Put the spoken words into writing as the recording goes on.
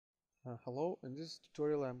Hello, in this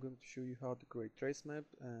tutorial I'm going to show you how to create trace map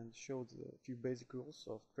and show the few basic rules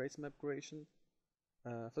of trace map creation.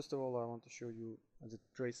 First of all, I want to show you the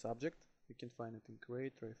trace object. You can find it in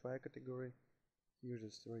create RayFire category. Here's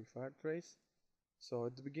this RayFire trace. So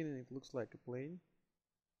at the beginning it looks like a plane,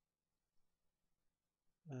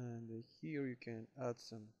 and here you can add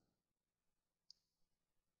some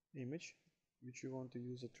image which you want to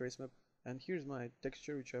use a trace map, and here's my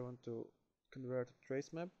texture which I want to convert to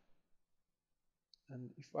trace map. And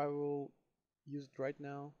if I will use it right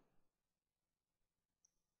now,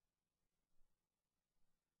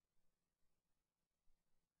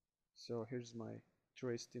 so here's my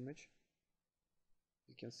traced image.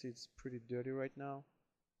 You can see it's pretty dirty right now.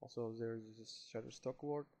 Also there's this Shutterstock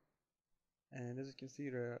word, and as you can see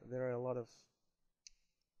there are a lot of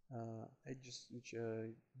edges which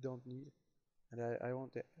I don't need, and I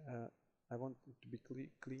want it to be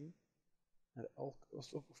clean. And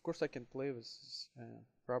also, of course, I can play with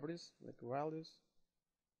properties like values,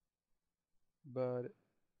 but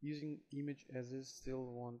using image as is still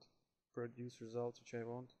won't produce results which I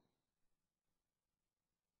want.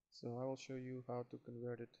 So I will show you how to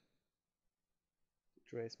convert it to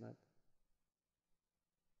trace map.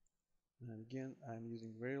 And again, I'm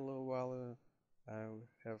using very low value. I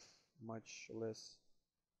have much less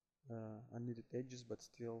unneeded edges, but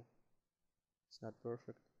still it's not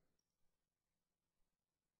perfect.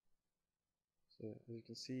 So as you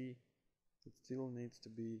can see, it still needs to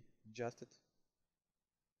be adjusted.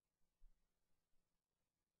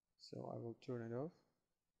 So I will turn it off.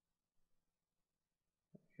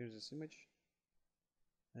 Here's this image,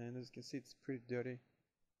 and as you can see, it's pretty dirty,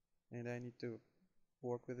 and I need to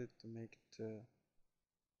work with it to make it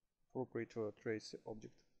appropriate to a trace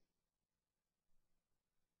object.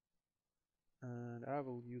 And I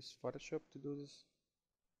will use Photoshop to do this.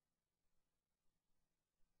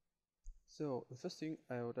 So the first thing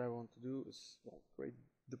what I want to do is create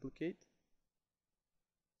duplicate.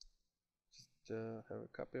 Just have a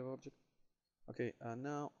copy of object. Okay,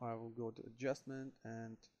 now I will go to adjustment,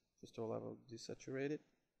 and first of all I will desaturate it.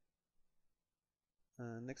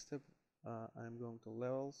 Next step, I'm going to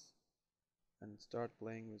levels and start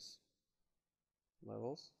playing with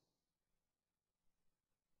levels.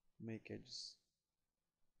 Make edges.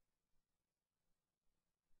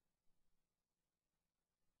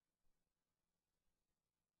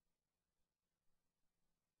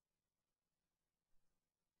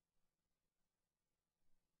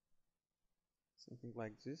 Something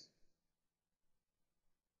like this.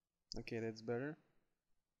 Okay, that's better.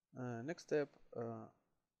 Next step,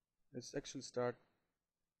 let's actually start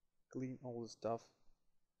clean all the stuff,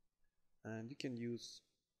 and you can use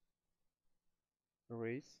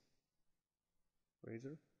razor,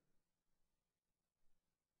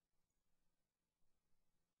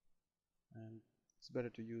 and it's better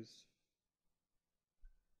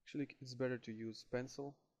to use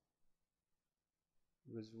pencil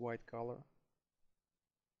with white color,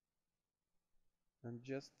 and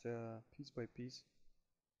just piece by piece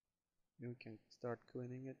you can start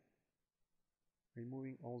cleaning it,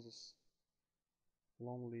 removing all those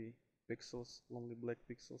lonely black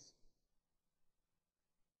pixels.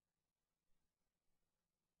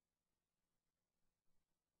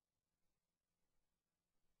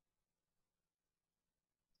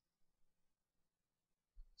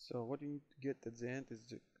 So what you need to get at the end is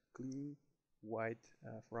the clean white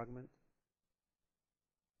fragment.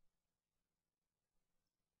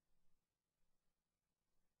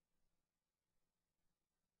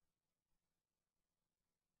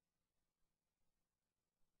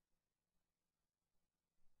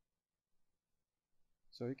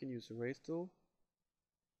 So you can use erase tool.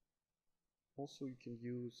 Also you can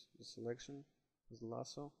use the selection as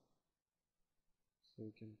lasso, so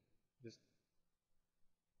you can just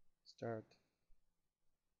start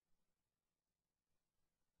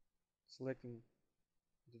selecting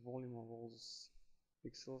the volume of all these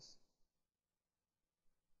pixels,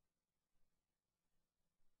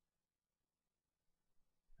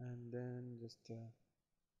 and then just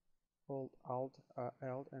hold Alt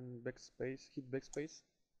and backspace, hit backspace,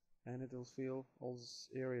 and it will fill all this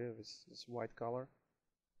area with this white color.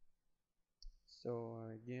 So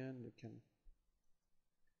again, you can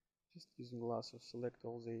just using lasso select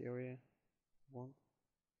all the area you want.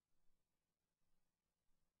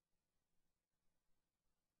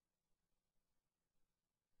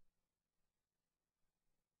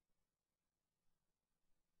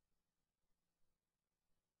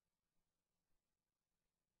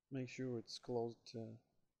 Make sure it's closed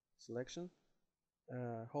selection.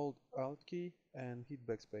 Hold Alt key and hit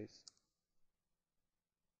backspace.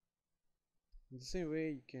 In the same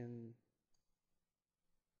way, you can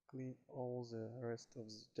clean all the rest of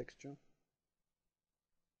the texture.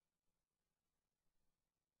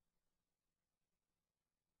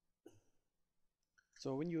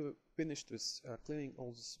 So when you're finished with cleaning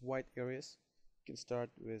all these white areas, you can start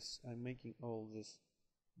with making all these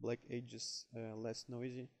black edges less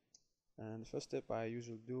noisy. And the first step I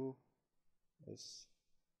usually do is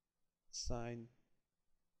assign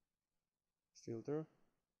filter,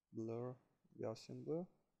 blur, Gaussian blur,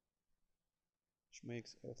 which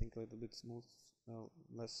makes everything a little bit smooth,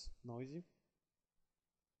 less noisy,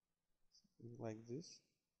 something like this.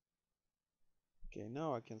 Okay,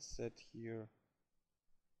 now I can set here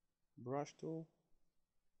brush tool,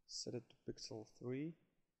 set it to pixel 3.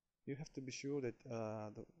 You have to be sure that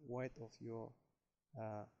the white of your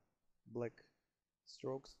black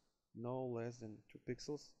strokes no less than 2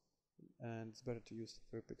 pixels, and it's better to use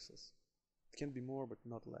 3 pixels. It can be more but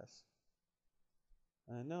not less.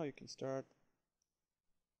 And now you can start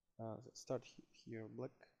here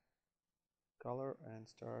black color and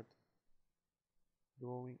start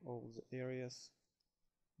drawing all the areas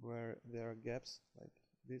where there are gaps like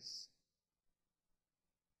this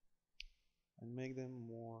and make them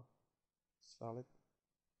more solid.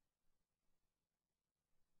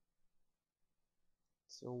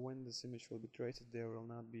 So when this image will be traced, there will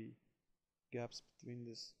not be gaps between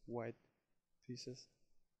these white pieces.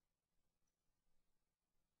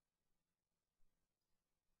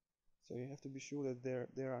 So you have to be sure that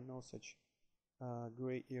there are no such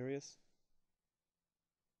gray areas.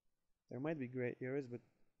 There might be gray areas, but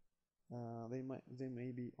they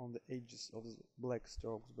may be on the edges of the black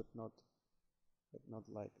strokes, but not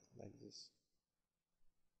like this.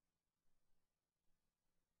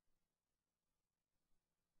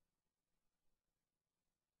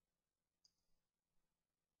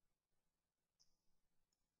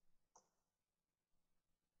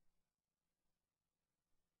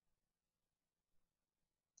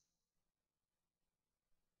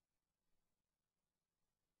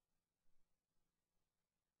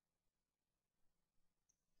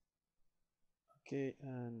 Okay,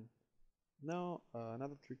 and now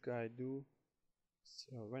another trick I do.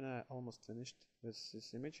 So when I almost finished with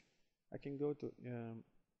this image, I can go to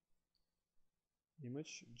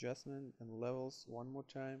image adjustment and levels one more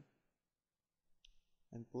time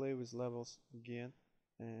and play with levels again.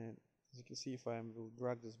 And as you can see, if I will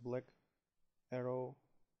drag this black arrow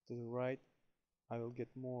to the right, I will get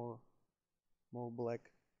more black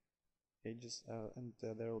edges, and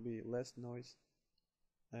there will be less noise.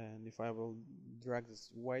 And if I will drag this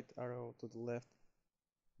white arrow to the left,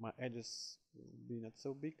 my edges will be not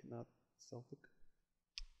so big, not so thick.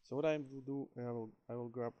 So what I will do, I will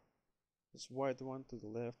grab this white one to the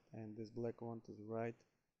left and this black one to the right.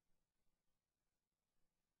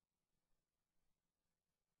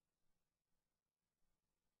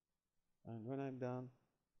 And when I'm done,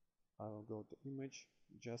 I will go to image,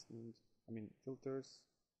 adjustment, filters,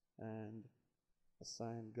 and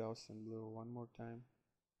assign Gaussian blur one more time.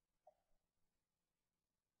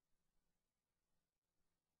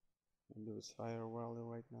 And do this higher value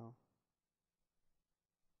right now.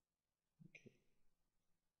 Okay.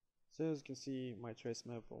 So as you can see, my trace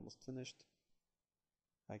map almost finished.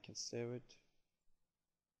 I can save it.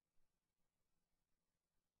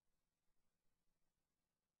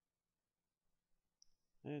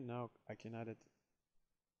 And now I can add it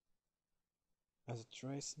as a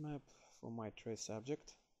trace map for my trace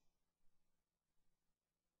object.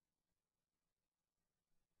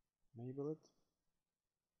 Enable it.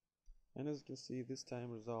 And as you can see, this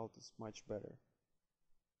time result is much better.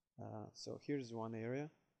 So here's one area,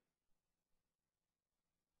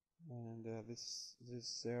 and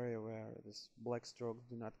this area where this black strokes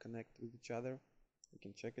do not connect with each other, you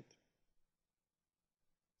can check it.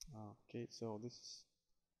 Okay, so this is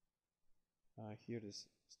here this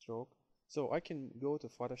stroke. So I can go to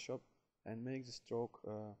Photoshop and make the stroke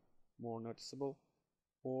more noticeable,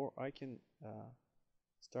 or I can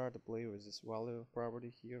start to play with this value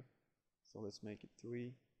property here. So let's make it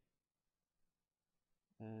 3,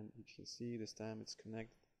 and you can see this time it's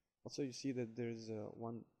connected. Also you see that there's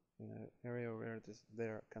one area where they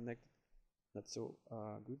are connected, not so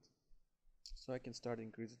good. So I can start to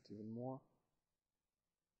increase it even more.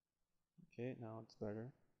 Okay, now it's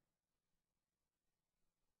better.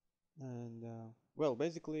 And well,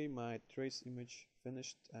 basically my trace image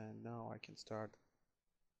finished, and now I can start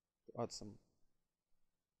to add some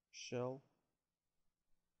shell.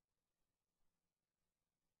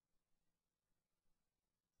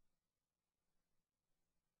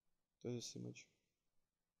 To this image,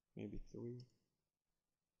 maybe 3.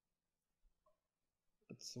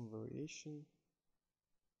 Add some variation.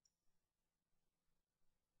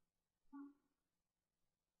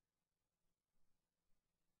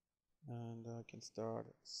 and I can start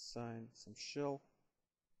assign some shell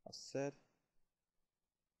offset.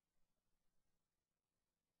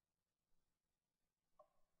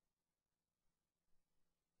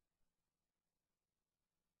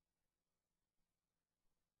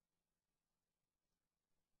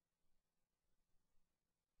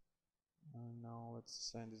 And now let's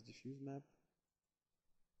assign this diffuse map.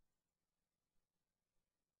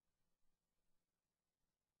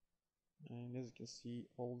 And as you can see,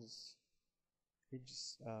 all these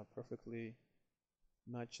edges perfectly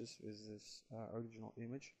matches with this original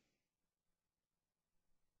image.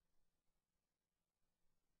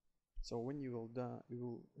 So when you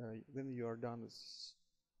are done with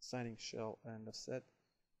assigning shell and offset,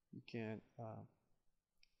 you can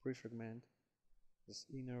pre-fragment this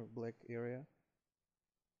inner black area,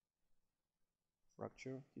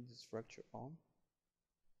 fracture, keep this fracture on.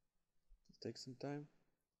 It takes some time.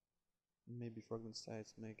 Maybe fragment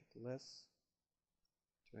size make it less,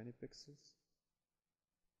 20 pixels.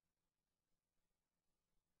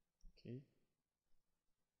 Okay.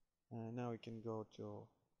 Now we can go to,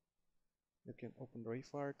 you can open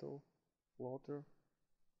RayFire tool, plotter,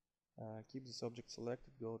 keep this object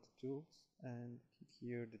selected, go to tools and hit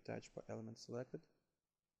here detach by element selected.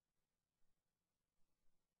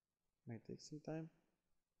 May take some time.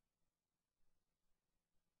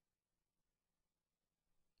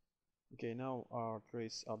 Okay, now our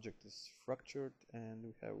trace object is fractured and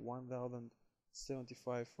we have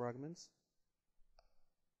 1075 fragments.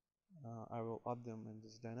 I will add them in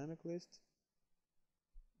this dynamic list.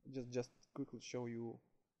 Just quickly show you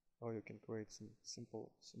how you can create some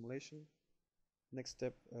simple simulation. Next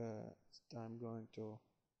step, I'm going to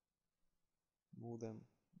move them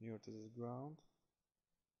near to this ground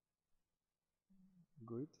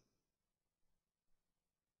grid.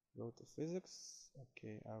 Go to physics.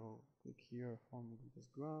 Okay, I will click here on this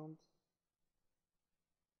ground.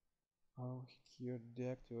 I'll hit here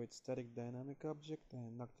deactivate static dynamic object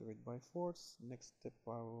and activate by force. Next step,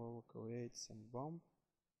 I will create some bomb.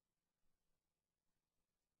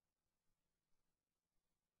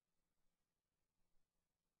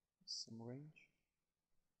 Some range.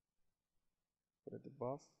 Put it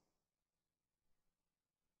above.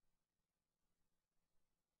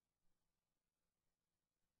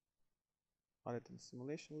 Add it in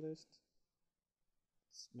simulation list.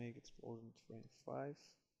 Let's make explosion frame 5.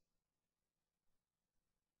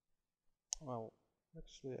 Well,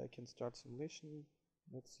 actually I can start simulation.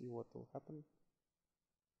 Let's see what will happen.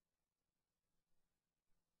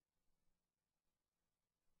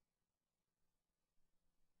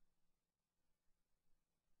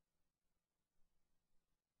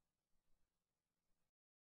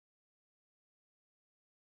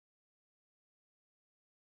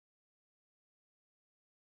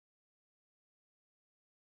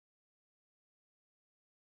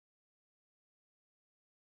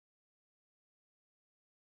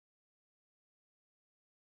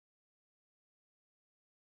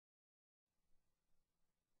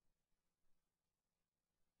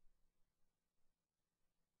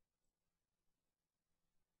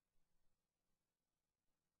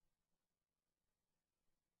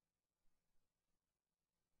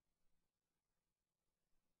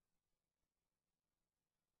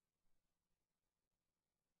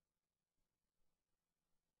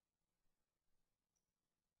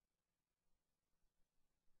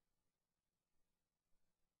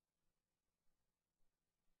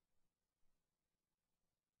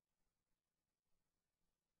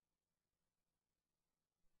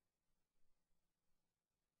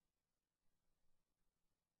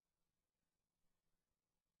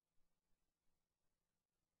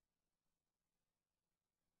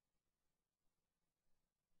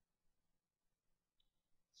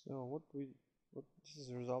 So what this is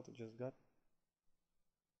the result we just got.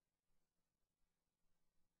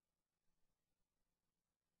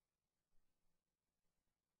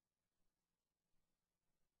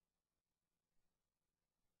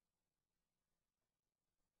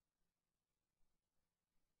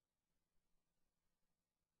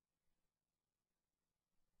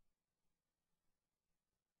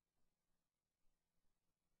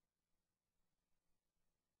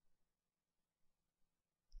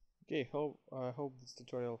 Okay, I hope this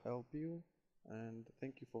tutorial helped you, and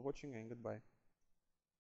thank you for watching and goodbye.